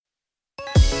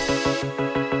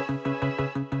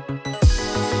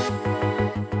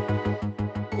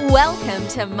Welcome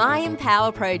to My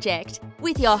Empower Project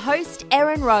with your host,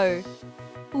 Erin Rowe.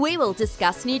 We will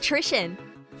discuss nutrition,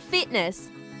 fitness,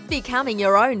 becoming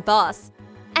your own boss,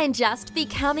 and just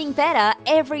becoming better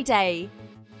every day.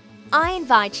 I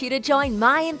invite you to join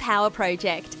My Empower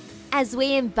Project as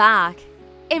we embark,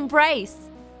 embrace,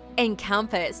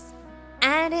 encompass,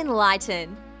 and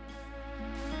enlighten.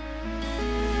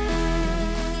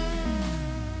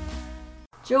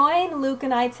 Join Luke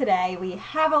and I today. We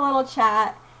have a little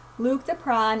chat. Luke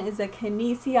Dupron is a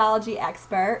kinesiology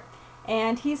expert,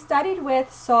 and he studied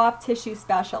with soft tissue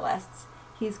specialists.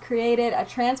 He's created a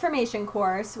transformation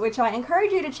course, which I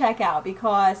encourage you to check out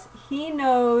because he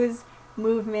knows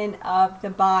movement of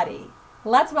the body.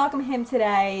 Let's welcome him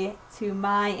today to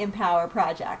My Empower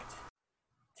Project.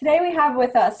 Today we have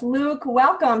with us Luke.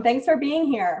 Welcome. Thanks for being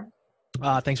here.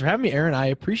 Thanks for having me, Erin. I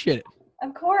appreciate it.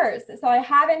 Of course. So I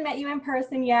haven't met you in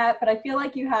person yet, but I feel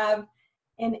like you have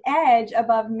an edge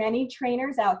above many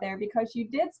trainers out there because you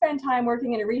did spend time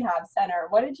working in a rehab center.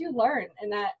 What did you learn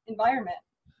in that environment?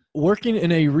 Working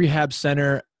in a rehab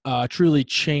center truly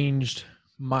changed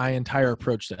my entire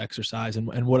approach to exercise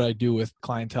and what I do with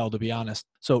clientele, to be honest.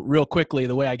 So real quickly,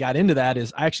 the way I got into that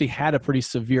is I actually had a pretty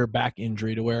severe back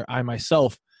injury to where I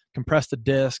myself compressed a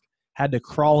disc, had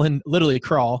to literally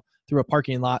crawl through a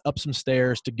parking lot, up some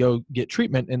stairs to go get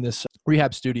treatment in this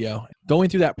rehab studio. Going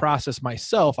through that process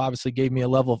myself obviously gave me a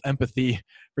level of empathy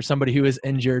for somebody who is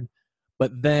injured.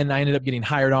 But then I ended up getting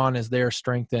hired on as their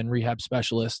strength and rehab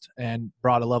specialist and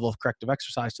brought a level of corrective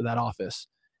exercise to that office.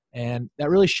 And that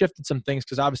really shifted some things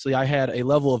because obviously I had a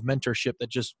level of mentorship that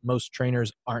just most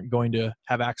trainers aren't going to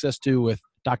have access to with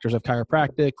doctors of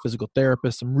chiropractic, physical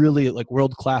therapists, some really like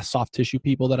world-class soft tissue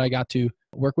people that I got to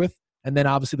work with. And then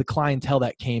obviously the clientele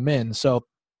that came in. So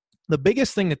the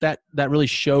biggest thing that really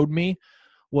showed me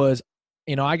was,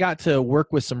 I got to work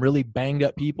with some really banged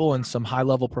up people and some high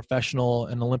level professional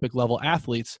and Olympic level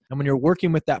athletes. And when you're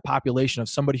working with that population of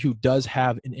somebody who does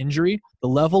have an injury, the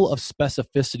level of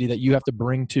specificity that you have to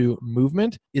bring to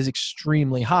movement is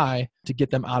extremely high to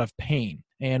get them out of pain.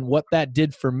 And what that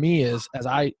did for me is as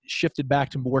I shifted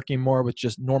back to working more with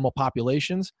just normal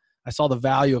populations, I saw the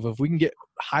value of if we can get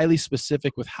highly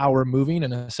specific with how we're moving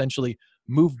and essentially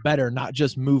move better, not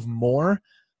just move more,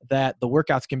 that the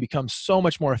workouts can become so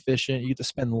much more efficient. You get to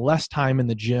spend less time in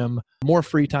the gym, more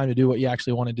free time to do what you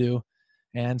actually want to do.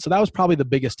 And so that was probably the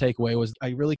biggest takeaway was I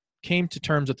really came to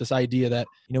terms with this idea that,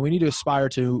 we need to aspire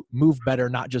to move better,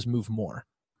 not just move more.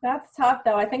 That's tough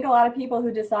though. I think a lot of people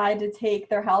who decide to take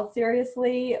their health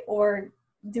seriously or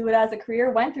do it as a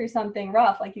career went through something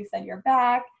rough. Like you said, your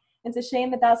back. It's a shame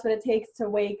that that's what it takes to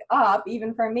wake up,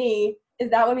 even for me.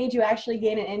 Is that what made you actually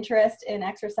gain an interest in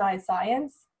exercise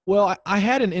science? Well, I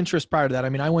had an interest prior to that. I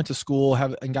mean, I went to school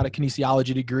and got a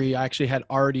kinesiology degree. I actually had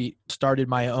already started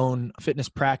my own fitness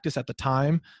practice at the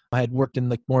time. I had worked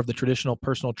in more of the traditional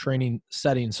personal training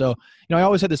setting. So, I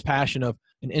always had this passion of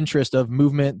an interest of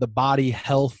movement, the body,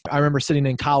 health. I remember sitting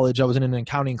in college, I was in an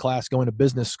accounting class going to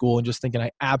business school and just thinking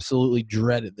I absolutely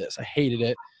dreaded this. I hated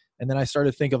it. And then I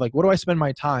started to think of what do I spend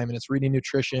my time? And it's reading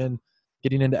nutrition,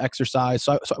 getting into exercise.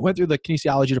 So I went through the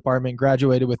kinesiology department,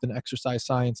 graduated with an exercise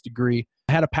science degree.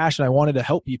 I had a passion. I wanted to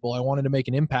help people. I wanted to make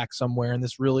an impact somewhere. And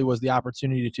this really was the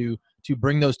opportunity to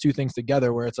bring those two things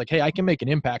together where it's like, hey, I can make an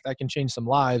impact. I can change some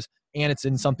lives. And it's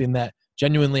in something that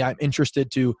genuinely I'm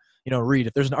interested to, read.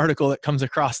 If there's an article that comes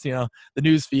across, the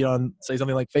news feed on, say,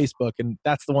 something like Facebook, and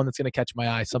that's the one that's going to catch my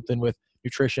eye, something with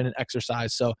nutrition and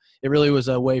exercise. So it really was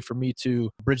a way for me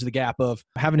to bridge the gap of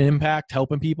having an impact,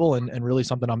 helping people, and really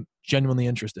something I'm genuinely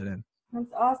interested in. That's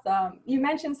awesome. You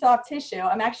mentioned soft tissue.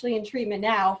 I'm actually in treatment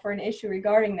now for an issue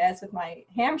regarding this with my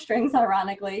hamstrings,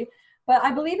 ironically. But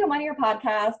I believe in one of your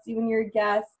podcasts, even your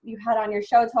guest you had on your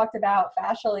show talked about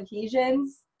fascial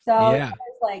adhesions. So yeah.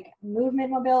 It's like movement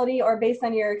mobility, or based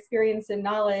on your experience and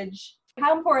knowledge,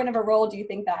 how important of a role do you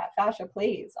think that fascia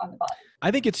plays on the body? I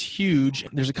think it's huge.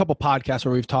 There's a couple podcasts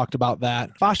where we've talked about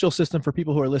that. Fascial system, for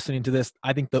people who are listening to this,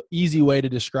 I think the easy way to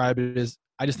describe it is,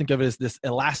 I just think of it as this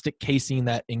elastic casing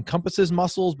that encompasses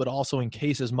muscles, but also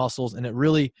encases muscles. And it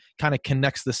really kind of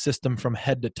connects the system from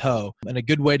head to toe. And a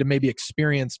good way to maybe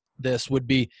experience this would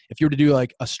be if you were to do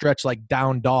like a stretch like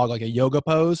down dog, like a yoga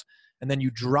pose, and then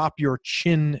you drop your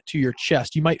chin to your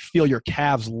chest, you might feel your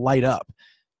calves light up.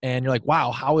 And you're like, wow,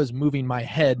 how is moving my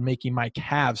head making my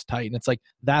calves tight? And it's like,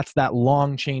 that's that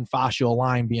long chain fascial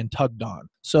line being tugged on.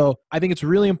 So I think it's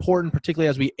really important, particularly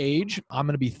as we age. I'm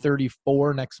going to be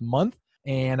 34 next month.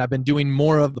 And I've been doing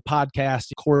more of the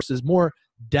podcast courses, more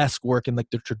desk work and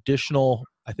like the traditional,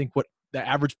 I think what the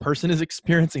average person is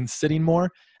experiencing sitting more.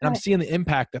 And I'm seeing the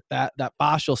impact that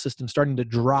fascial system starting to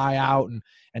dry out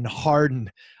and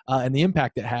harden, and the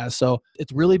impact it has. So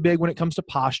it's really big when it comes to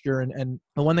posture. And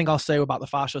the one thing I'll say about the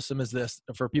fascial system is this,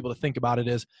 for people to think about it,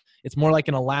 is it's more like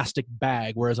an elastic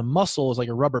bag, whereas a muscle is like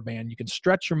a rubber band. You can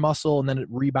stretch your muscle and then it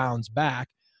rebounds back.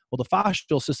 Well, the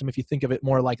fascial system, if you think of it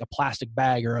more like a plastic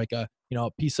bag or like a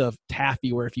piece of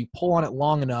taffy, where if you pull on it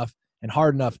long enough and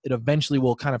hard enough, it eventually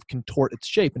will kind of contort its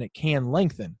shape and it can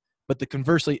lengthen. But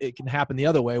conversely, it can happen the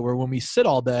other way, where when we sit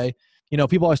all day,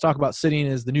 people always talk about sitting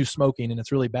is the new smoking and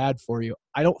it's really bad for you.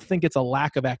 I don't think it's a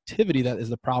lack of activity that is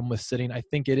the problem with sitting. I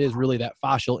think it is really that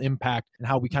fascial impact and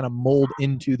how we kind of mold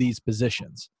into these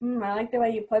positions. I like the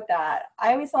way you put that.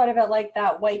 I always thought of it like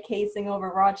that white casing over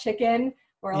raw chicken,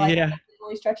 where it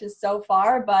really stretches so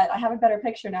far, but I have a better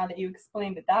picture now that you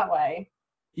explained it that way.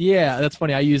 Yeah, that's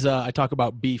funny. I talk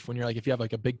about beef when you're like, if you have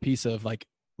like a big piece of like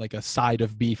a side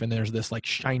of beef and there's this like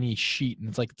shiny sheet,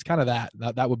 and it's kind of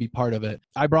that would be part of it.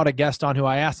 I brought a guest on who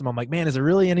I asked him, I'm like, man, is there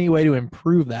really any way to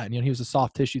improve that? And he was a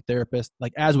soft tissue therapist,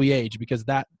 like as we age, because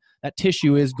that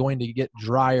tissue is going to get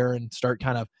drier and start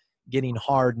kind of getting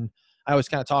hard. And I always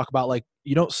kind of talk about, like,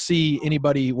 you don't see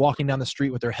anybody walking down the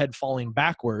street with their head falling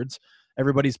backwards.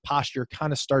 Everybody's posture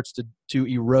kind of starts to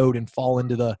erode and fall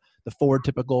into the forward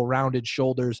typical rounded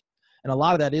shoulders. And a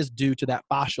lot of that is due to that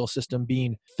fascial system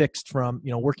being fixed from,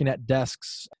 working at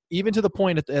desks, even to the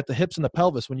point at the hips and the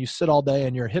pelvis. When you sit all day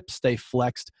and your hips stay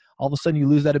flexed, all of a sudden you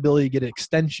lose that ability to get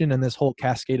extension, and this whole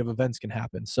cascade of events can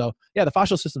happen. So yeah, the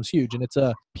fascial system's huge, and it's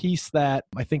a piece that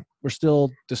I think we're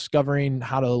still discovering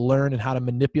how to learn and how to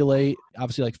manipulate.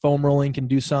 Obviously, like foam rolling can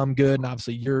do some good, and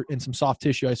obviously you're in some soft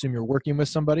tissue. I assume you're working with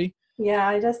somebody. Yeah,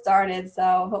 I just started,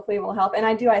 so hopefully it will help. And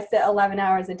I sit 11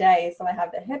 hours a day, so I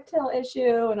have the hip tilt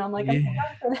issue, and I'm like, I'm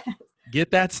for this.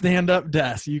 Get that stand-up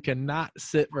desk. You cannot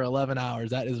sit for 11 hours.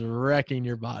 That is wrecking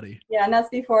your body. Yeah, and that's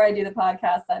before I do the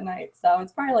podcast at night, so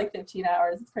it's probably like 15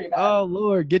 hours. It's pretty bad. Oh,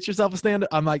 Lord. Get yourself a stand-up.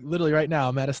 I'm like, literally right now,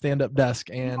 I'm at a stand-up desk.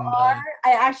 And I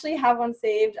actually have one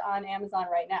saved on Amazon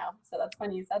right now, so that's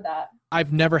funny you said that.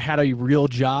 I've never had a real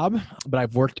job, but I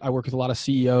work with a lot of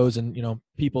CEOs and,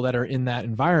 people that are in that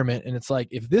environment. And it's like,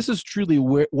 if this is truly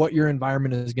what your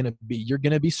environment is going to be, you're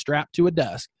going to be strapped to a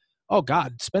desk. Oh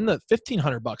God, spend the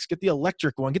 $1,500, get the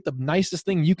electric one, get the nicest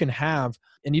thing you can have.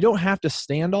 And you don't have to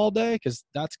stand all day, because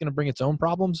that's going to bring its own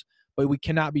problems, but we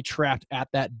cannot be trapped at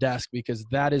that desk, because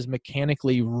that is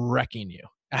mechanically wrecking you.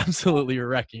 Absolutely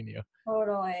wrecking you.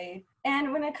 Totally.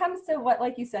 And when it comes to what,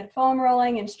 like you said, foam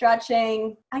rolling and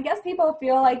stretching, I guess people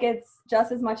feel like it's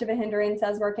just as much of a hindrance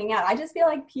as working out. I just feel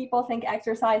like people think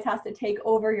exercise has to take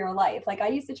over your life. Like I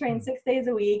used to train 6 days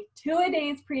a week,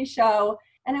 2-a-days pre-show.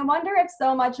 And I wonder if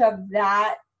so much of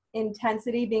that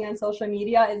intensity being on social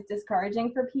media is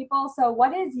discouraging for people. So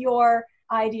what is your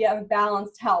idea of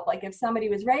balanced health? Like if somebody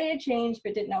was ready to change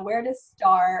but didn't know where to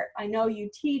start, I know you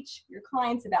teach your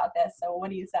clients about this. So what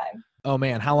do you say? Oh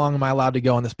man, how long am I allowed to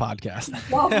go on this podcast?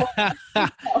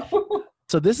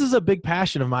 So this is a big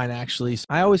passion of mine, actually.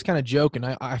 I always kind of joke, and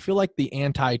I feel like the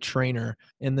anti-trainer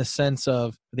in the sense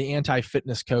of the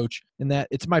anti-fitness coach, in that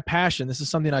it's my passion. This is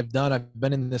something I've done. I've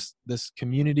been in this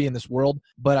community, in this world,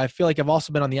 but I feel like I've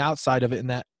also been on the outside of it, in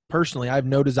that personally, I have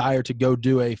no desire to go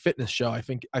do a fitness show. I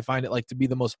find it like to be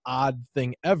the most odd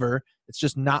thing ever. It's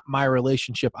just not my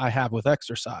relationship I have with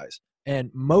exercise.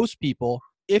 And most people,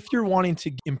 if you're wanting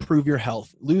to improve your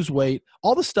health, lose weight,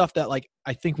 all the stuff that like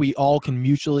I think we all can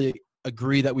mutually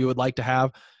agree that we would like to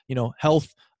have,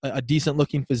 health, a decent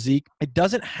looking physique, it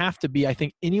doesn't have to be, I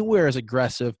think, anywhere as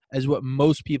aggressive as what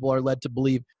most people are led to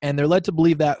believe. And they're led to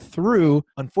believe that through,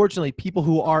 unfortunately, people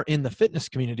who are in the fitness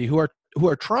community who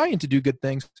are trying to do good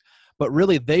things, but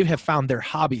really they have found their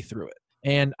hobby through it.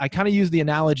 And I kind of use the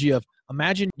analogy of,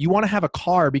 imagine you want to have a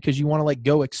car because you want to like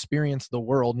go experience the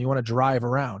world and you want to drive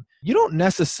around. You don't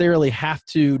necessarily have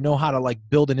to know how to like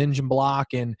build an engine block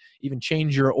and even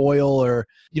change your oil, or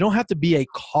you don't have to be a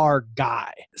car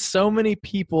guy. So many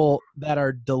people that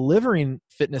are delivering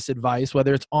fitness advice,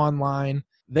 whether it's online,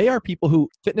 they are people who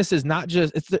fitness is not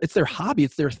just, it's their hobby,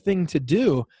 it's their thing to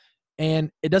do.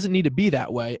 And it doesn't need to be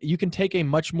that way. You can take a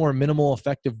much more minimal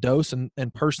effective dose. And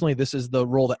personally, this is the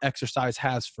role that exercise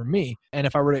has for me. And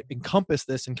if I were to encompass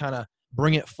this and kind of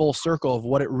bring it full circle of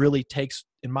what it really takes,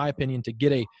 in my opinion, to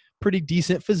get a pretty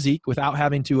decent physique without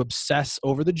having to obsess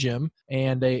over the gym,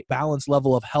 and a balanced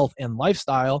level of health and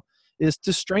lifestyle, is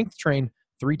to strength train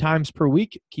 3 times per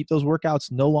week. Keep those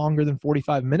workouts no longer than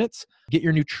 45 minutes. Get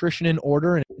your nutrition in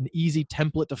order. And an easy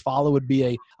template to follow would be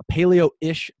a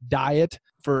paleo-ish diet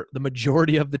for the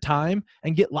majority of the time,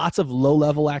 and get lots of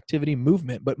low-level activity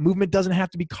movement. But movement doesn't have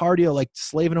to be cardio, like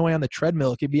slaving away on the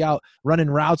treadmill. It could be out running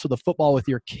routes with a football with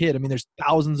your kid. I mean, there's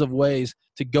thousands of ways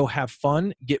to go have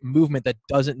fun, get movement that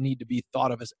doesn't need to be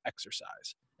thought of as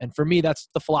exercise. And for me, that's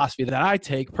the philosophy that I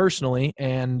take personally,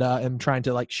 and am trying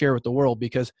to like share with the world,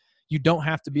 because you don't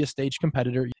have to be a stage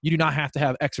competitor. You do not have to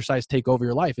have exercise take over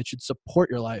your life. It should support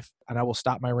your life. And I will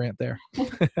stop my rant there.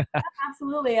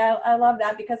 Absolutely. I love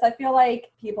that, because I feel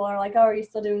like people are like, oh, are you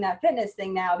still doing that fitness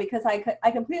thing now? Because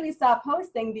I completely stopped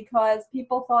posting because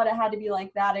people thought it had to be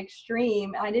like that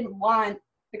extreme. And I didn't want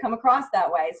to come across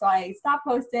that way. So I stopped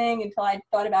posting until I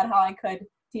thought about how I could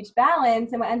teach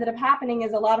balance. And what ended up happening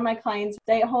is a lot of my clients,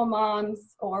 stay-at-home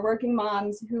moms or working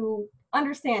moms, who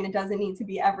understand it doesn't need to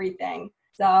be everything.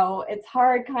 So it's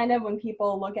hard kind of when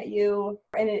people look at you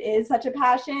and it is such a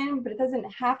passion, but it doesn't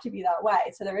have to be that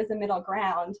way. So there is a middle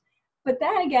ground. But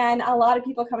then again, a lot of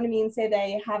people come to me and say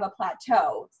they have a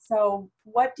plateau. So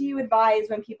what do you advise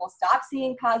when people stop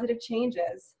seeing positive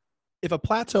changes? If a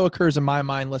plateau occurs in my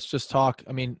mind, let's just talk,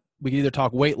 I mean, we can either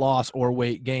talk weight loss or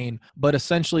weight gain, but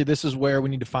essentially this is where we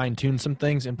need to fine tune some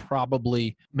things and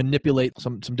probably manipulate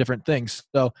some different things.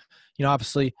 So,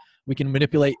 obviously we can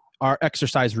manipulate our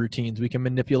exercise routines. We can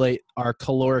manipulate our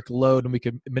caloric load, and we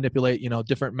can manipulate,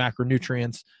 different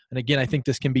macronutrients. And again, I think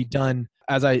this can be done,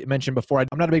 as I mentioned before, I'm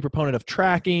not a big proponent of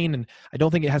tracking, and I don't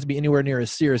think it has to be anywhere near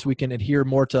as serious. We can adhere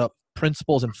more to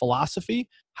principles and philosophy.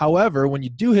 However, when you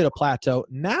do hit a plateau,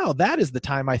 now that is the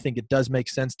time I think it does make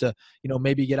sense to,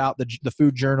 maybe get out the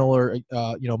food journal or,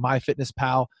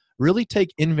 MyFitnessPal, really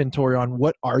take inventory on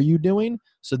what are you doing.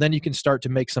 So then you can start to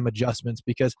make some adjustments,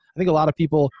 because I think a lot of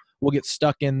people will get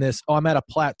stuck in this, oh, I'm at a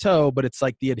plateau, but it's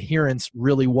like the adherence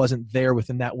really wasn't there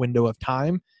within that window of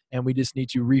time. And we just need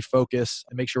to refocus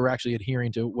and make sure we're actually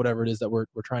adhering to whatever it is that we're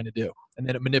trying to do. And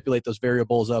then manipulate those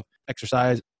variables of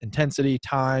exercise, intensity,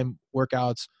 time,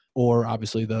 workouts, or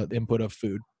obviously the input of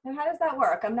food. And how does that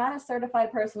work? I'm not a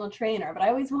certified personal trainer, but I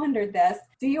always wondered this.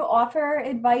 Do you offer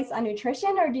advice on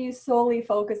nutrition, or do you solely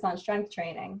focus on strength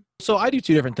training? So I do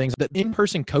 2 different things. The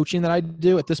in-person coaching that I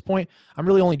do at this point, I'm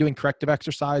really only doing corrective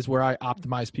exercise where I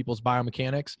optimize people's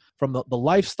biomechanics. From the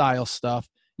lifestyle stuff,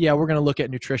 yeah, we're going to look at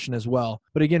nutrition as well.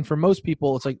 But again, for most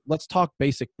people, it's like, let's talk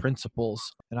basic principles.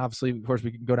 And obviously, of course,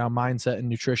 we can go down mindset and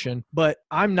nutrition. But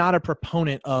I'm not a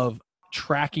proponent of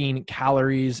tracking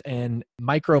calories and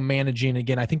micromanaging.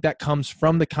 Again, I think that comes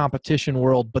from the competition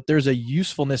world, but there's a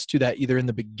usefulness to that either in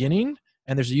the beginning,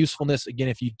 and there's a usefulness, again,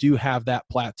 if you do have that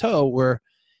plateau where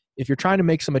if you're trying to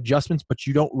make some adjustments, but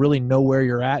you don't really know where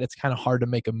you're at, it's kind of hard to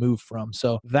make a move from.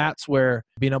 So that's where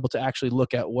being able to actually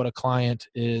look at what a client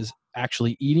is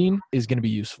actually eating is going to be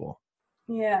useful.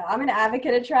 Yeah, I'm an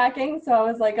advocate of tracking, so I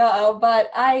was like,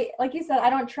 but like you said, I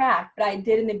don't track, but I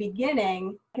did in the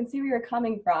beginning. I can see where you're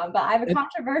coming from, but I have a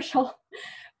controversial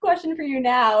question for you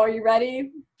now. Are you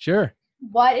ready? Sure.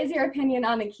 What is your opinion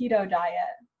on the keto diet?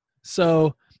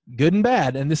 So good and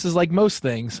bad, and this is like most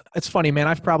things. It's funny, man.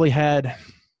 I've probably had,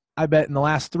 I bet in the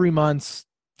last 3 months,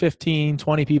 15,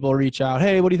 20 people reach out.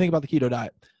 Hey, what do you think about the keto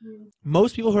diet?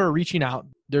 Most people who are reaching out,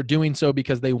 they're doing so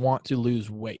because they want to lose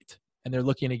weight, and they're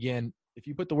looking, again, if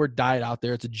you put the word diet out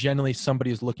there, it's generally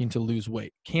somebody who's looking to lose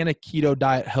weight. Can a keto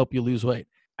diet help you lose weight?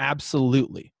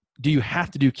 Absolutely. Do you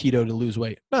have to do keto to lose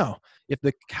weight? No. If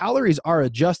the calories are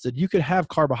adjusted, you could have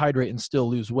carbohydrate and still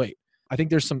lose weight. I think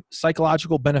there's some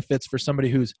psychological benefits for somebody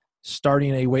who's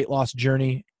starting a weight loss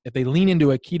journey. If they lean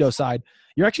into a keto side,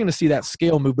 you're actually going to see that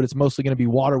scale move, but it's mostly going to be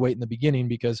water weight in the beginning,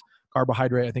 because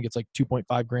carbohydrate, I think it's like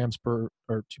 2.5 grams or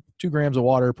 2 grams of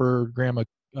water per gram of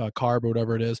carb or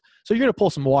whatever it is. So you're going to pull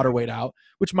some water weight out,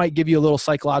 which might give you a little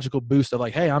psychological boost of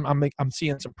like, hey, I'm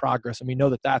seeing some progress. And we know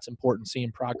that that's important.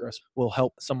 Seeing progress will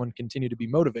help someone continue to be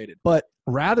motivated. But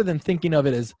rather than thinking of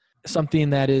it as something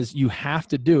that is you have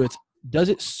to do, it's, does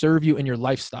it serve you in your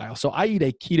lifestyle? So I eat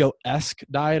a keto-esque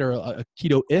diet, or a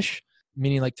keto-ish,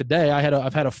 meaning like today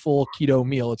I've had a full keto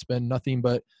meal. It's been nothing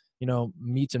but,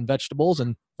 meats and vegetables.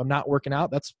 And if I'm not working out,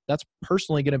 that's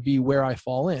personally going to be where I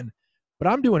fall in. But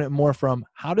I'm doing it more from,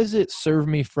 how does it serve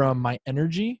me from my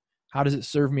energy? How does it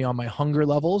serve me on my hunger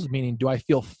levels? Meaning, do I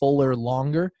feel fuller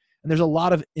longer? And there's a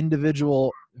lot of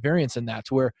individual variance in that,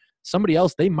 to where somebody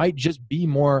else, they might just be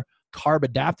more carb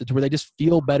adapted, to where they just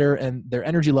feel better and their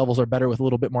energy levels are better with a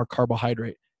little bit more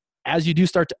carbohydrate. As you do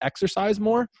start to exercise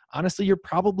more, honestly, you're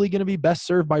probably going to be best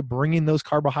served by bringing those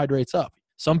carbohydrates up.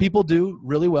 Some people do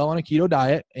really well on a keto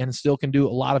diet and still can do a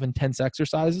lot of intense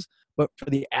exercises. But for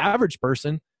the average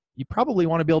person, you probably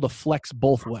want to be able to flex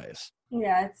both ways.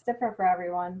 Yeah, it's different for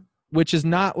everyone. which is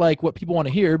not like what people want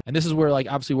to hear. And this is where, like,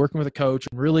 obviously working with a coach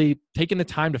and really taking the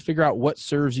time to figure out what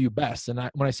serves you best. And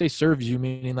when I say serves you,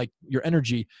 meaning like your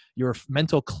energy, your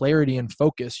mental clarity and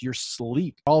focus, your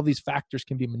sleep, all of these factors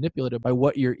can be manipulated by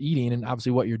what you're eating and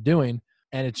obviously what you're doing.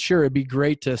 And it'd be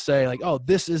great to say like, oh,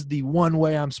 this is the one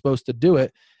way I'm supposed to do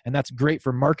it. And that's great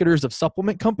for marketers of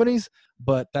supplement companies,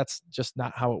 but that's just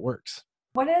not how it works.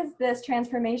 What is this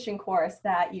transformation course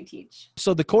that you teach?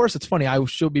 So the course, it's funny, I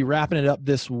should be wrapping it up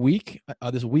this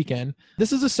weekend.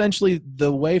 This is essentially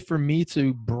the way for me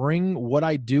to bring what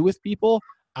I do with people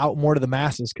out more to the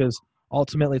masses, because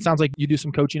ultimately it sounds like you do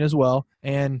some coaching as well.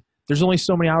 And there's only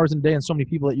so many hours in a day and so many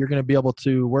people that you're going to be able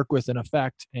to work with and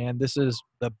affect. And this is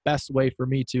the best way for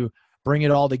me to bring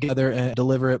it all together and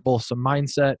deliver it, both some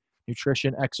mindset,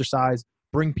 nutrition, exercise,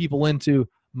 bring people into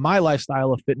my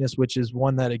lifestyle of fitness, which is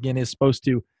one that, again, is supposed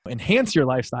to enhance your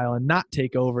lifestyle and not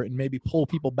take over, and maybe pull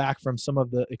people back from some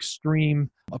of the extreme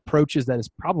approaches that is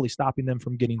probably stopping them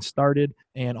from getting started.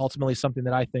 And ultimately something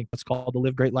that I think it's called the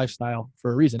Live Great lifestyle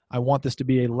for a reason. I want this to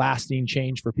be a lasting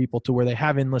change for people to where they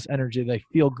have endless energy, they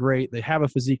feel great, they have a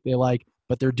physique they like,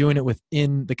 but they're doing it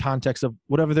within the context of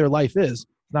whatever their life is.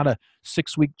 It's not a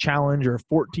 6-week challenge or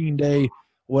a 14-day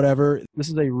whatever. This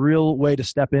is a real way to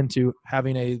step into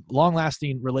having a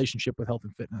long-lasting relationship with health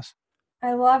and fitness.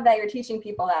 I love that you're teaching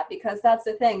people that, because that's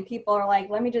the thing. People are like,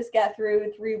 let me just get through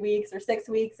 3 weeks or 6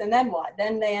 weeks, and then what?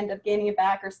 Then they end up gaining it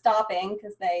back or stopping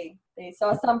because they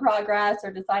saw some progress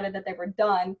or decided that they were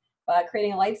done. But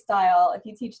creating a lifestyle, if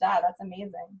you teach that, that's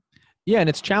amazing. Yeah, and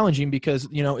it's challenging because,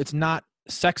 it's not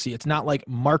sexy. It's not like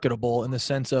marketable in the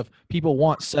sense of people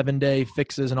want 7-day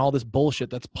fixes and all this bullshit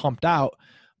that's pumped out.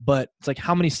 But it's like,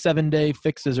 how many 7-day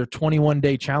fixes or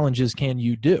 21-day challenges can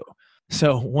you do?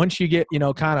 So once you get,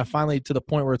 kind of finally to the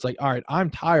point where it's like, all right, I'm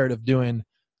tired of doing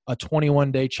a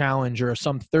 21-day challenge or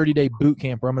some 30-day boot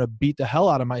camp where I'm going to beat the hell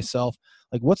out of myself.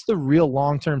 Like, what's the real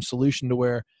long-term solution to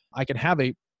where I can have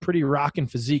a pretty rockin'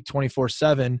 physique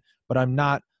 24/7, but I'm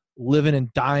not living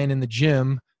and dying in the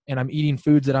gym and I'm eating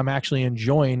foods that I'm actually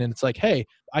enjoying. And it's like, hey,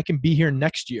 I can be here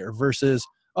next year versus,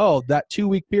 oh, that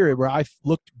 2-week period where I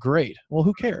looked great. Well,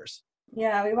 who cares?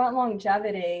 Yeah, we want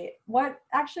longevity. What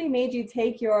actually made you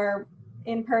take your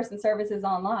in-person services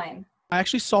online? I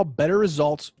actually saw better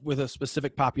results with a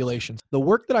specific population. The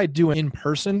work that I do in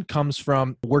person comes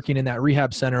from working in that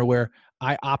rehab center where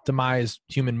I optimize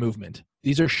human movement.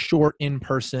 These are short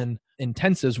in-person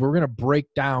intensives where we're going to break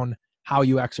down how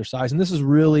you exercise. And this is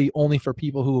really only for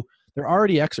people who they're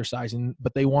already exercising,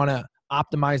 but they want to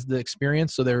optimize the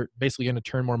experience. So they're basically going to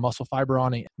turn more muscle fiber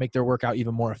on and make their workout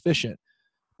even more efficient.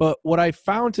 But what I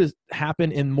found to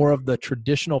happen in more of the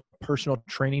traditional personal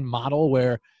training model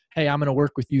where, hey, I'm going to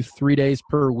work with you 3 days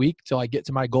per week till I get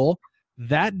to my goal,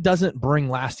 that doesn't bring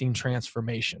lasting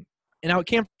transformation. And now it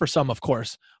can for some, of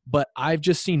course, but I've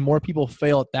just seen more people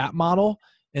fail at that model.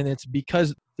 And it's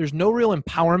because there's no real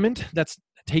empowerment that's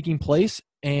taking place.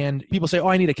 And people say, oh,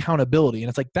 I need accountability. And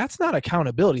it's like, that's not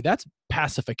accountability. That's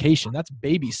pacification. That's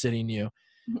babysitting you.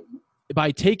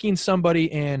 By taking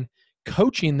somebody and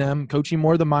coaching them, coaching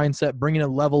more of the mindset, bringing a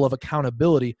level of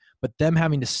accountability, but them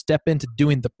having to step into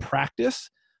doing the practice,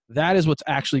 that is what's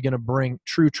actually going to bring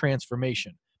true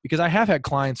transformation. Because I have had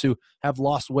clients who have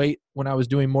lost weight when I was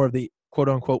doing more of the quote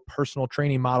unquote personal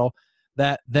training model,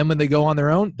 that then when they go on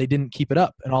their own, they didn't keep it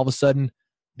up. And all of a sudden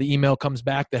the email comes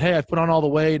back that, hey, I've put on all the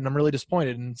weight and I'm really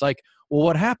disappointed. And it's like, well,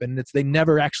 what happened? It's they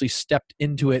never actually stepped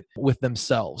into it with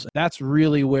themselves. That's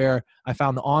really where I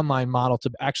found the online model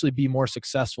to actually be more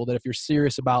successful. That if you're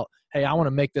serious about, hey, I want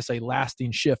to make this a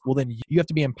lasting shift, well, then you have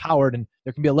to be empowered and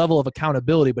there can be a level of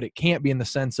accountability, but it can't be in the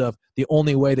sense of the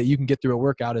only way that you can get through a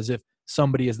workout is if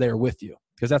somebody is there with you,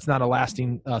 because that's not a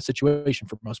lasting situation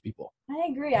for most people.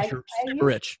 I agree. Super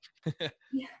rich.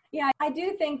 Yeah, I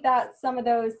do think that some of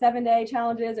those 7-day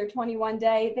challenges or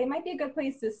 21-day, they might be a good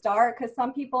place to start because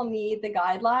some people need the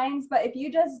guidelines. But if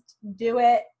you just do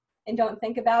it and don't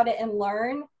think about it and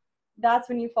learn, that's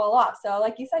when you fall off. So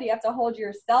like you said, you have to hold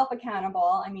yourself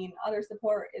accountable. I mean, other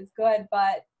support is good,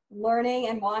 but learning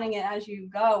and wanting it as you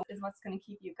go is what's going to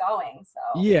keep you going.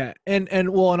 So yeah, and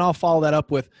I'll follow that up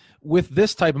with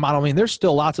this type of model. I mean, there's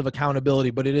still lots of accountability,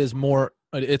 but it's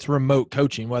remote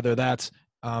coaching. Whether that's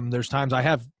there's times I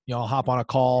have I'll hop on a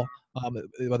call,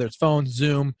 whether it's phone,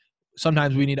 Zoom.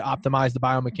 Sometimes we need to optimize the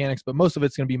biomechanics, but most of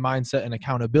it's going to be mindset and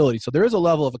accountability. So there is a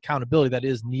level of accountability that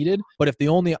is needed. But if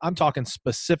I'm talking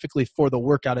specifically for the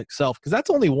workout itself, because that's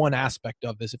only one aspect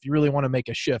of this. If you really want to make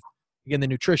a shift, again, the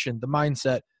nutrition, the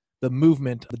mindset, the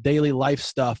movement, the daily life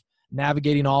stuff,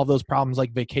 navigating all of those problems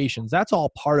like vacations. That's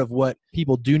all part of what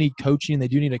people do need coaching. They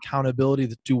do need accountability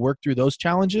to work through those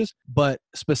challenges. But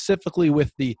specifically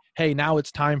with the, hey, now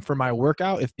it's time for my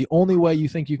workout. If the only way you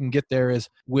think you can get there is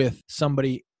with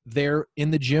somebody there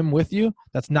in the gym with you,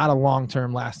 that's not a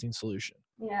long-term lasting solution.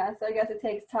 Yeah, so I guess it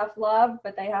takes tough love,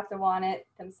 but they have to want it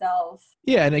themselves.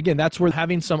 Yeah, and again, that's where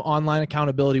having some online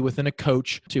accountability within a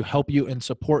coach to help you and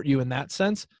support you in that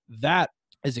sense, that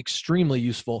is extremely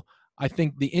useful. I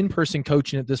think the in-person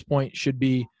coaching at this point should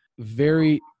be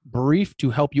very brief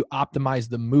to help you optimize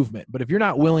the movement. But if you're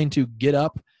not willing to get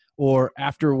up or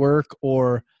after work,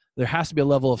 or there has to be a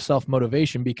level of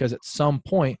self-motivation, because at some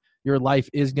point your life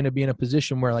is going to be in a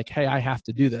position where like, hey, I have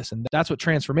to do this. And that's what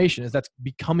transformation is. That's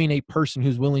becoming a person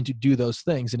who's willing to do those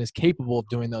things and is capable of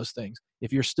doing those things.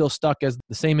 If you're still stuck as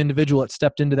the same individual that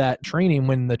stepped into that training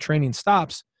when the training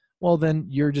stops, well, then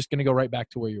you're just going to go right back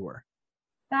to where you were.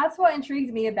 That's what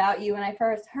intrigues me about you when I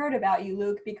first heard about you,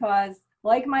 Luke, because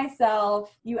like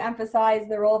myself, you emphasize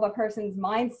the role of a person's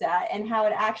mindset and how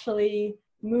it actually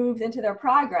moves into their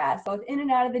progress, both in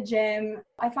and out of the gym.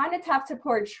 I find it tough to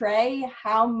portray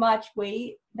how much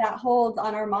weight that holds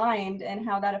on our mind and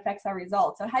how that affects our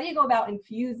results. So how do you go about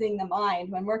infusing the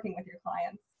mind when working with your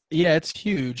clients? Yeah, it's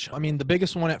huge. I mean, the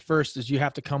biggest one at first is you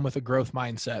have to come with a growth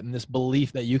mindset and this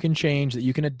belief that you can change, that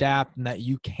you can adapt, and that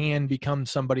you can become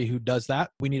somebody who does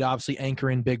that. We need to obviously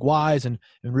anchor in big whys and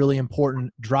really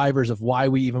important drivers of why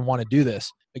we even want to do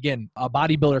this. Again, a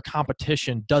bodybuilder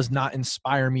competition does not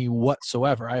inspire me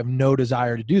whatsoever. I have no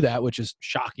desire to do that, which is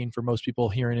shocking for most people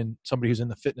hearing in somebody who's in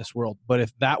the fitness world. But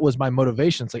if that was my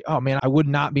motivation, it's like, oh man, I would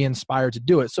not be inspired to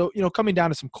do it. So, coming down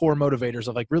to some core motivators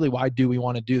of like, really, why do we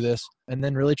want to do this? And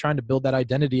then really trying to build that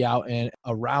identity out and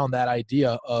around that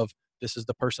idea of this is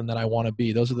the person that I want to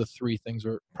be. Those are the three things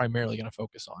we're primarily going to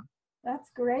focus on.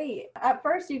 That's great. At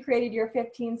first, you created your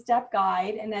 15-step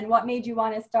guide, and then what made you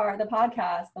want to start the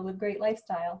podcast, The Live Great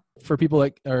Lifestyle? For people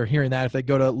that are hearing that, if they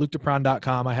go to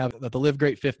lukedupron.com, I have the Live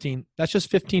Great 15. That's just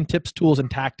 15 tips, tools,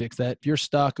 and tactics that if you're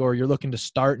stuck or you're looking to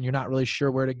start and you're not really sure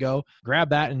where to go,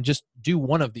 grab that and just do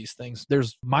one of these things.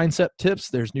 There's mindset tips,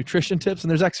 there's nutrition tips,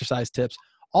 and there's exercise tips.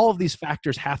 All of these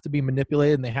factors have to be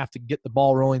manipulated and they have to get the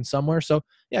ball rolling somewhere. So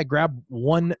yeah, grab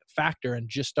one factor and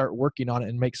just start working on it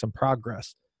and make some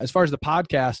progress. As far as the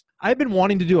podcast, I've been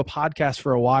wanting to do a podcast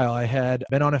for a while. I had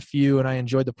been on a few and I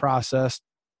enjoyed the process,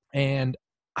 and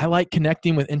I like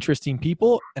connecting with interesting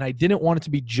people, and I didn't want it to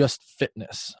be just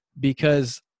fitness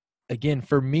because, again,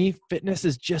 for me, fitness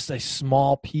is just a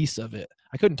small piece of it.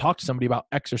 I couldn't talk to somebody about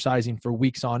exercising for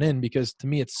weeks on end because to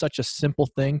me, it's such a simple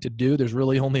thing to do. There's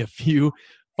really only a few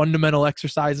fundamental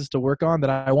exercises to work on that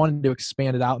I wanted to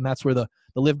expand it out. And that's where the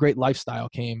Live Great Lifestyle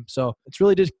came. So it's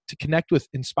really just to connect with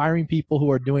inspiring people who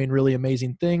are doing really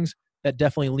amazing things that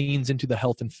definitely leans into the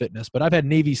health and fitness. But I've had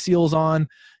Navy SEALs on,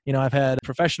 I've had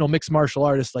professional mixed martial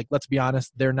artists. Like, let's be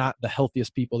honest, they're not the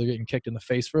healthiest people. They're getting kicked in the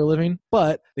face for a living,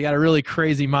 but they got a really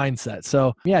crazy mindset.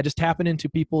 So yeah, just tapping into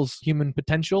people's human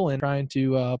potential and trying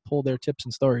to pull their tips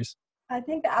and stories. I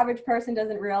think the average person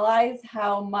doesn't realize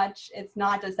how much it's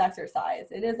not just exercise.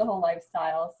 It is a whole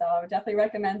lifestyle. So I would definitely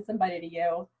recommend somebody to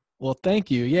you. Well, thank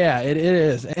you. Yeah, it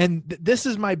is. And this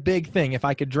is my big thing. If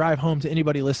I could drive home to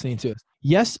anybody listening to it,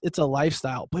 yes, it's a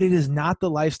lifestyle, but it is not the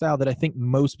lifestyle that I think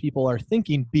most people are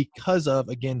thinking because of,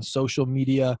 again, social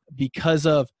media, because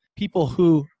of people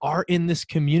who are in this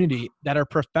community that are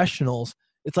professionals.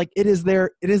 It's like it is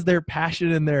their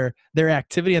passion and their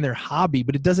activity and their hobby,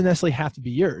 but it doesn't necessarily have to be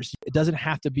yours. It doesn't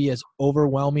have to be as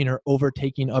overwhelming or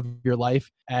overtaking of your life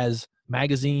as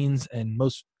magazines and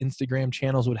most Instagram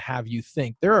channels would have you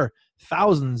think. There are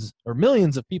thousands or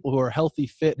millions of people who are healthy,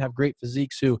 fit, and have great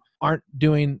physiques who aren't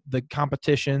doing the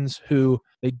competitions, who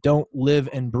they don't live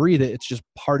and breathe it. It's just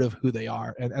part of who they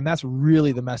are. And that's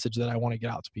really the message that I want to get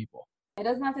out to people. It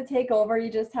doesn't have to take over.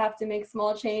 You just have to make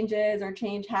small changes or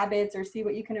change habits or see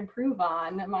what you can improve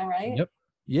on. Am I right? Yep.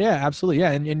 Yeah, absolutely.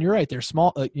 Yeah. And you're right. They're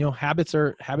small, habits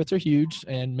are huge,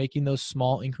 and making those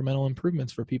small incremental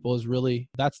improvements for people is really,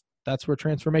 that's where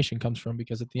transformation comes from,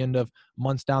 because at the end of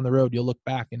months down the road, you'll look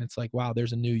back and it's like, wow,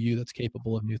 there's a new you that's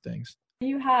capable of new things.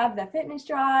 You have the fitness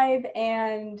drive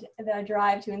and the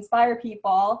drive to inspire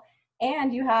people,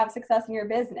 and you have success in your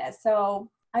business. So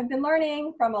I've been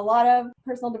learning from a lot of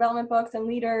personal development books and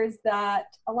leaders that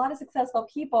a lot of successful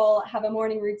people have a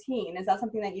morning routine. Is that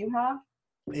something that you have?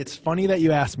 It's funny that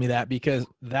you asked me that, because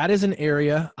that is an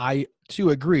area I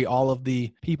too agree. All of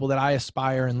the people that I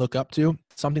aspire and look up to,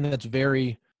 something that's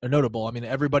very notable. I mean,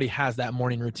 everybody has that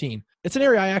morning routine. It's an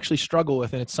area I actually struggle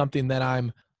with, and it's something that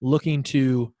I'm looking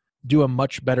to do a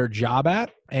much better job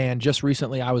at. And just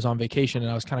recently I was on vacation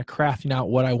and I was kind of crafting out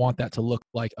what I want that to look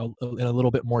like in a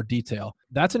little bit more detail.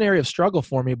 That's an area of struggle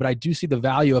for me, but I do see the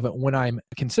value of it when I'm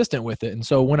consistent with it. And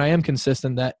so when I am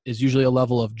consistent, that is usually a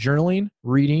level of journaling,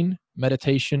 reading,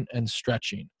 meditation, and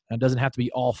stretching. And it doesn't have to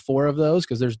be all 4 of those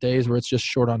because there's days where it's just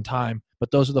short on time.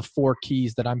 But those are the 4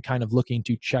 keys that I'm kind of looking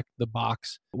to check the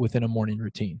box within a morning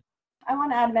routine. I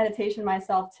want to add meditation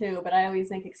myself too, but I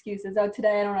always make excuses. Oh,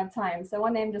 today I don't have time. So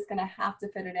one day I'm just going to have to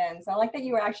fit it in. So I like that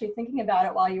you were actually thinking about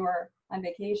it while you were on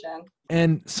vacation.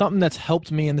 And something that's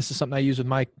helped me, and this is something I use with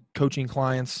my coaching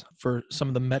clients for some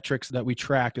of the metrics that we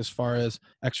track as far as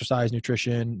exercise,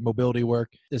 nutrition, mobility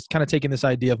work, is kind of taking this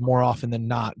idea of more often than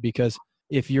not. Because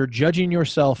if you're judging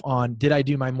yourself on, did I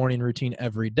do my morning routine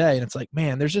every day? And it's like,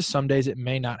 man, there's just some days it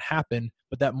may not happen,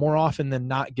 but that more often than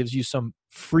not gives you some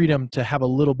freedom to have a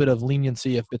little bit of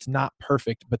leniency if it's not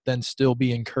perfect, but then still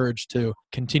be encouraged to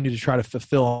continue to try to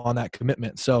fulfill on that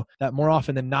commitment. So that more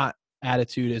often than not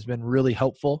attitude has been really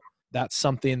helpful. That's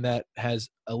something that has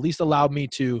at least allowed me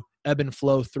to ebb and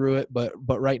flow through it. But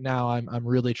right now I'm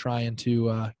really trying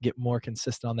to get more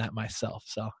consistent on that myself.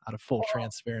 So out of full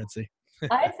transparency.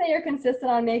 I'd say you're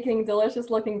consistent on making delicious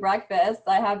looking breakfast.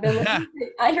 I have been looking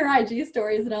at your IG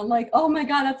stories and I'm like, oh my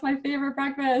God, that's my favorite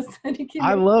breakfast.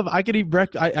 I could eat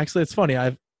breakfast. Actually, it's funny.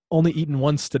 I've only eaten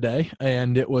once today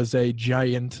and it was a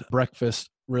giant breakfast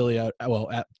really at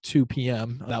 2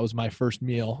 p.m. That was my first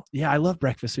meal. Yeah, I love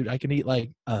breakfast food. I can eat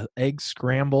like egg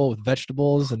scramble with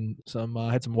vegetables and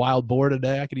I had some wild boar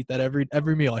today. I could eat that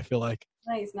every meal, I feel like.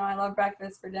 Nice. No, I love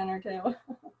breakfast for dinner too.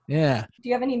 Yeah. Do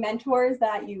you have any mentors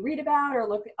that you read about or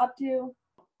look up to?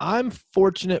 I'm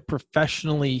fortunate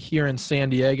professionally here in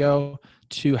San Diego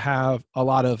to have a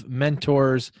lot of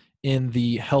mentors in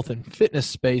the health and fitness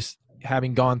space,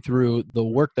 having gone through the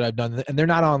work that I've done. And they're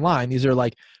not online. These are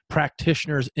like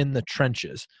practitioners in the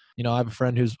trenches. You know, I have a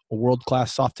friend who's a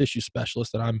world-class soft tissue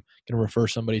specialist that I'm going to refer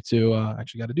somebody to.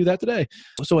 Actually got to do that today.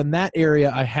 So in that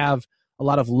area, I have a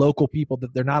lot of local people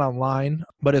that they're not online.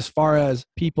 But as far as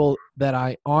people that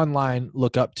I online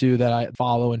look up to, that I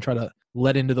follow and try to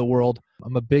let into the world,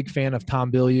 I'm a big fan of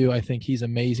Tom Bilyeu. I think he's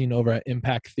amazing over at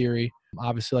Impact Theory.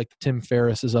 Obviously, like the Tim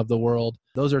Ferrisses of the world.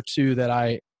 Those are 2 that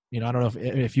I don't know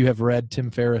if you have read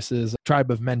Tim Ferriss's Tribe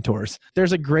of Mentors.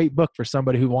 There's a great book for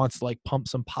somebody who wants to like pump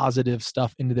some positive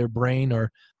stuff into their brain,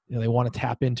 or they want to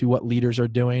tap into what leaders are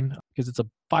doing, because it's a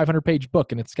 500-page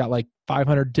book and it's got like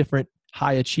 500 different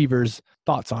high achievers'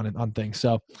 thoughts on it, on things.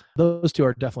 So those 2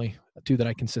 are definitely 2 that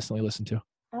I consistently listen to.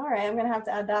 All right. I'm going to have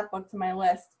to add that book to my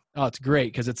list. Oh, it's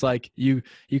great because it's like you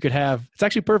could have, it's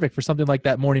actually perfect for something like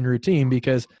that morning routine,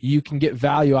 because you can get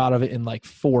value out of it in like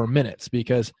 4 minutes,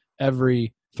 because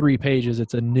every 3 pages,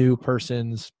 it's a new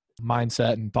person's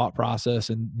mindset and thought process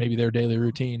and maybe their daily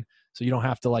routine. So you don't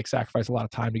have to like sacrifice a lot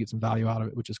of time to get some value out of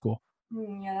it, which is cool.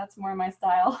 Yeah, that's more my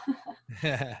style.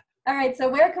 All right. So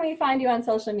where can we find you on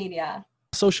social media?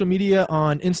 Social media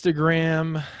on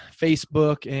Instagram,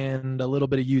 Facebook, and a little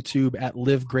bit of YouTube at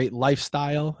Live Great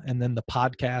Lifestyle. And then the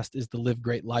podcast is the Live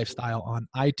Great Lifestyle on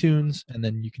iTunes. And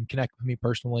then you can connect with me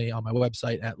personally on my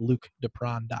website at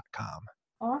lukedepron.com.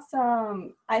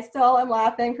 Awesome. I still am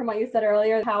laughing from what you said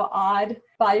earlier, how odd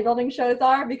bodybuilding shows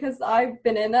are, because I've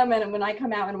been in them. And when I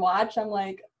come out and watch, I'm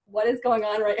like, what is going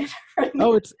on right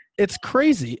now? Oh, it's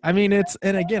crazy. I mean,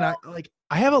 and again,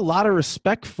 I have a lot of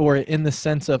respect for it in the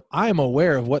sense of I am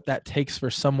aware of what that takes for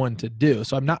someone to do.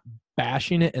 So I'm not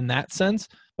bashing it in that sense,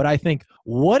 but I think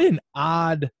what an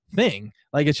odd thing.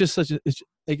 Like, it's just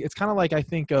it's kind of like, I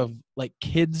think of like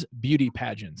kids' beauty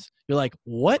pageants. You're like,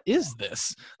 what is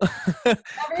this?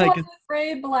 Everyone's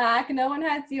sprayed black. No one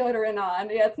has deodorant on.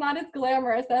 Yeah, it's not as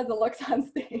glamorous as it looks on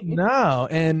stage. No.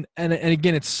 And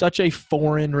again, it's such a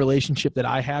foreign relationship that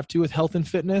I have to with health and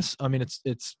fitness. I mean,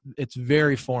 it's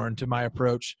very foreign to my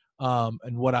approach,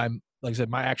 and what I'm, like I said,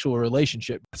 my actual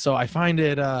relationship. So I find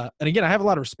it, and again, I have a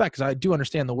lot of respect because I do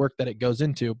understand the work that it goes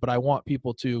into, but I want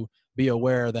people to be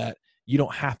aware that you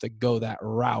don't have to go that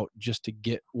route just to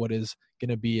get what is going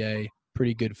to be a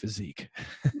pretty good physique.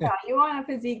 Yeah, you want a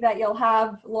physique that you'll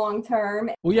have long term.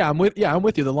 Well, I'm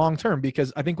with you the long term,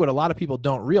 because I think what a lot of people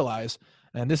don't realize,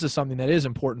 and this is something that is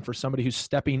important for somebody who's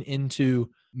stepping into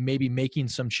maybe making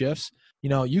some shifts.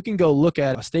 You can go look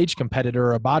at a stage competitor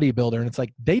or a bodybuilder, and it's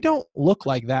like, they don't look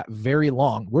like that very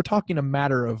long. We're talking a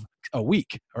matter of a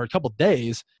week or a couple of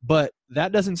days, but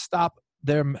that doesn't stop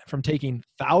them from taking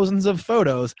thousands of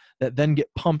photos that then get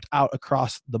pumped out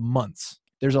across the months.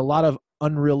 There's a lot of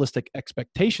unrealistic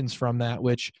expectations from that,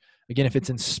 which, again, if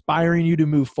it's inspiring you to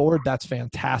move forward, that's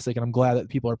fantastic. And I'm glad that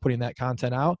people are putting that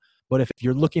content out. But if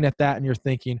you're looking at that and you're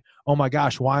thinking, oh my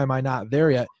gosh, why am I not there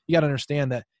yet? You got to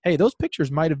understand that, hey, those pictures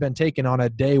might have been taken on a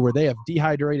day where they have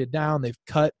dehydrated down, they've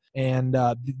cut, and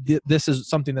this is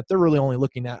something that they're really only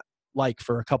looking at like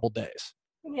for a couple days.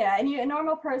 Yeah, and a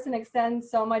normal person extends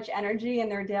so much energy in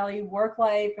their daily work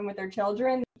life and with their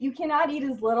children. You cannot eat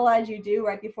as little as you do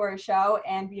right before a show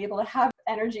and be able to have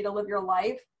energy to live your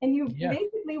life. And you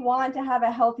basically want to have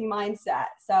a healthy mindset.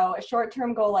 So a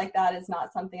short-term goal like that is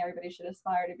not something everybody should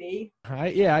aspire to be. I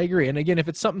agree. And again, if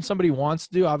it's something somebody wants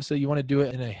to do, obviously you want to do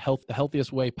it in the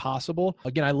healthiest way possible.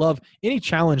 Again, I love any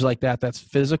challenge like that that's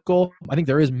physical. I think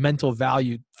there is mental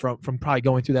value from probably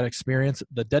going through that experience,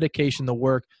 the dedication, the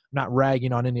work. I'm not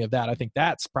ragging on any of that. I think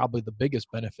that's probably the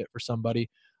biggest benefit for somebody.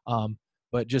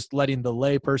 But just letting the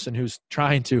lay person who's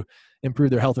trying to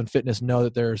improve their health and fitness know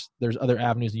that there's other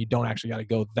avenues and you don't actually got to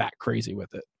go that crazy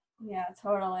with it. Yeah,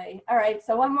 totally. All right.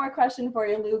 So one more question for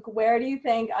you, Luke. Where do you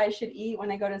think I should eat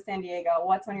when I go to San Diego?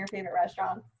 What's one of your favorite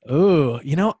restaurants? Oh,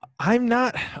 I'm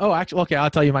not. Oh, actually, okay. I'll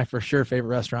tell you my for sure favorite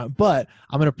restaurant, but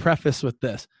I'm going to preface with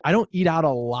this. I don't eat out a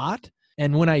lot.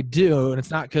 And when I do, and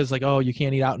it's not because like, oh, you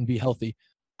can't eat out and be healthy.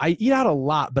 I eat out a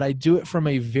lot, but I do it from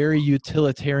a very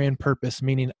utilitarian purpose,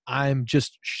 meaning I'm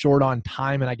just short on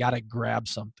time and I got to grab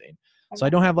something. Okay. So I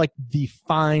don't have like the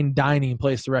fine dining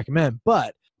place to recommend,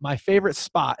 but my favorite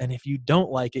spot, and if you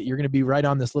don't like it, you're going to be right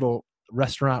on this little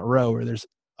restaurant row where there's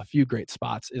a few great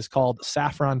spots, is called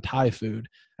Saffron Thai Food.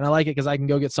 And I like it because I can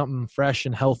go get something fresh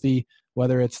and healthy,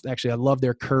 whether it's actually, I love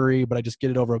their curry, but I just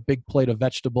get it over a big plate of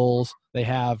vegetables. They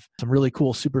have some really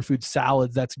cool superfood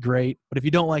salads. That's great. But if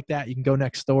you don't like that, you can go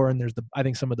next door and there's I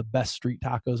think some of the best street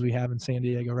tacos we have in San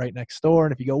Diego right next door.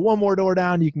 And if you go one more door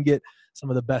down, you can get some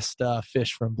of the best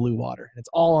fish from Blue Water. It's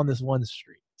all on this one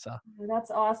street. So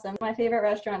that's awesome. My favorite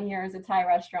restaurant here is a Thai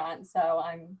restaurant, so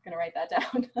I'm gonna write that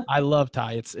down. I love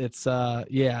Thai. It's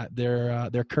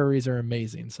their curries are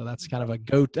amazing. So that's kind of a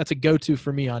go-to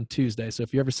for me on Tuesday. So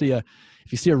if you see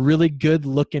a really good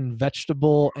looking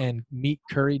vegetable and meat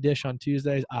curry dish on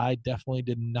Tuesdays, I definitely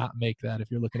did not make that.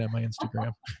 If you're looking at my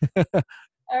Instagram.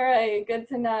 All right, good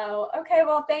to know. Okay,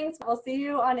 well, thanks. We'll see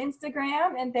you on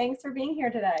Instagram, and thanks for being here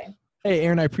today. Hey,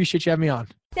 Aaron, I appreciate you having me on.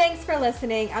 Thanks for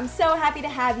listening. I'm so happy to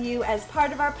have you as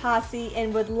part of our posse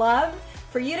and would love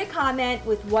for you to comment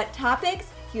with what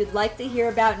topics you'd like to hear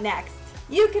about next.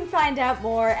 You can find out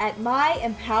more at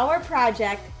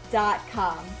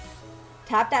myempowerproject.com.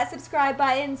 Tap that subscribe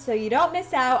button so you don't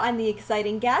miss out on the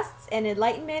exciting guests and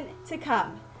enlightenment to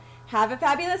come. Have a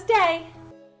fabulous day.